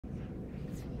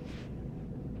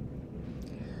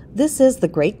This is the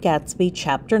Great Gatsby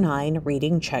Chapter 9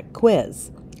 Reading Check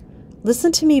Quiz.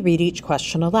 Listen to me read each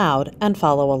question aloud and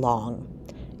follow along.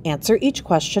 Answer each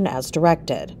question as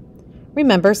directed.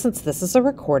 Remember, since this is a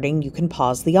recording, you can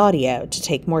pause the audio to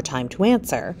take more time to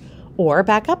answer, or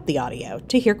back up the audio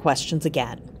to hear questions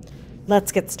again.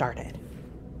 Let's get started.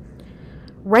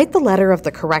 Write the letter of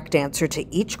the correct answer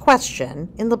to each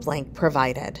question in the blank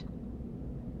provided.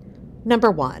 Number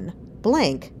 1.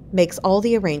 Blank makes all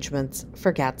the arrangements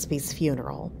for Gatsby's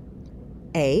funeral.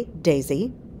 A.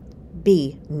 Daisy.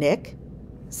 B. Nick.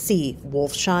 C.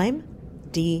 Wolfsheim.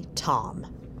 D. Tom.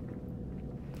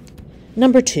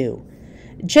 Number 2.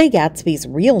 J. Gatsby's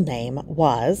real name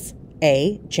was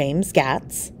A. James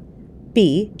Gatz.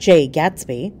 B. J.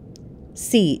 Gatsby.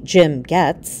 C. Jim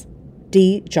Getz.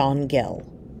 D. John Gill.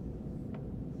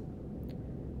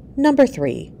 Number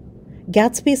 3.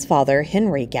 Gatsby's father,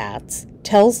 Henry Gatz,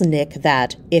 tells Nick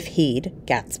that if he'd,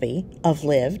 Gatsby, have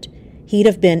lived, he'd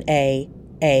have been A.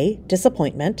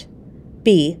 Disappointment,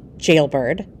 B.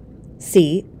 Jailbird,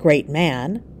 C. Great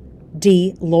man,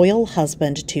 D. Loyal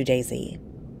husband to Daisy.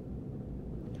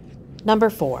 Number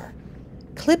 4.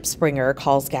 Klipspringer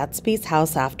calls Gatsby's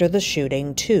house after the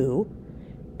shooting to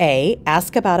A.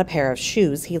 Ask about a pair of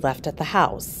shoes he left at the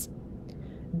house,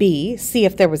 B. See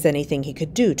if there was anything he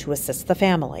could do to assist the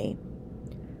family,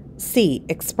 C.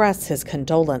 Express his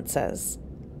condolences,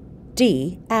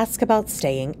 D. Ask about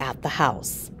staying at the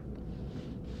house.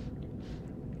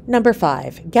 Number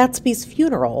 5. Gatsby's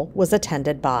funeral was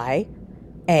attended by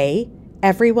A.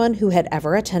 Everyone who had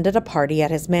ever attended a party at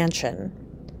his mansion,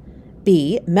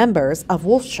 B. Members of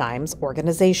Wolfsheim's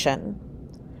organization,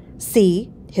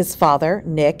 C. His father,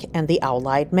 Nick, and the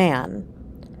owl-eyed man,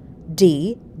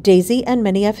 D. Daisy and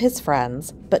many of his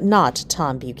friends, but not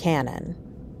Tom Buchanan.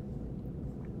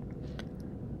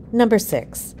 Number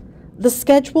 6. The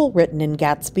schedule written in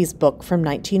Gatsby's book from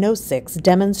 1906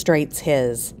 demonstrates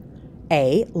his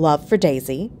A. Love for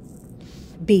Daisy,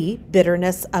 B.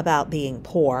 Bitterness about being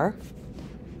poor,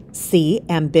 C.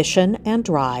 Ambition and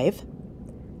drive,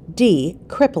 D.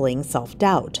 Crippling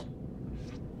self-doubt.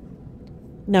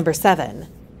 Number 7.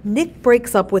 Nick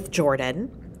breaks up with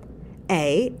Jordan,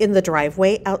 A. In the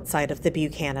driveway outside of the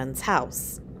Buchanan's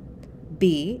house,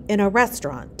 B. In a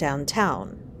restaurant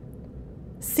downtown,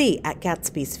 C. At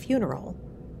Gatsby's funeral,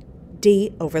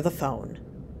 D. Over the phone.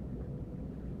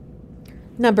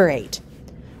 Number 8.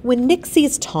 When Nick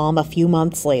sees Tom a few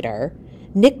months later,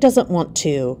 Nick doesn't want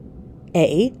to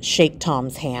A. Shake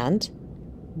Tom's hand,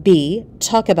 B.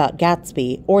 Talk about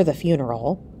Gatsby or the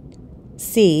funeral,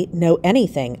 C. Know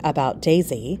anything about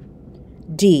Daisy,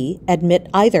 D. Admit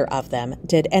either of them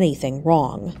did anything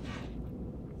wrong.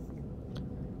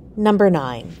 Number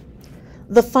 9.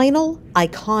 The final,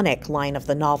 iconic line of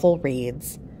the novel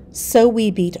reads, So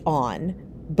we beat on,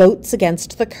 boats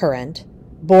against the current,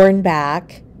 borne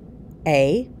back,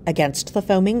 A. Against the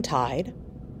foaming tide,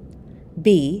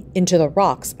 B. Into the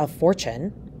rocks of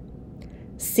fortune,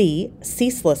 C.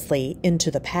 Ceaselessly into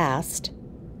the past,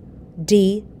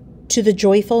 D. To the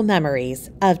joyful memories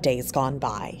of days gone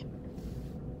by.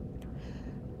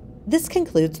 This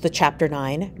concludes the Chapter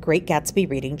 9 Great Gatsby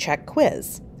Reading Check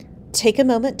Quiz. Take a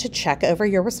moment to check over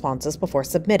your responses before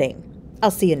submitting. I'll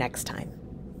see you next time.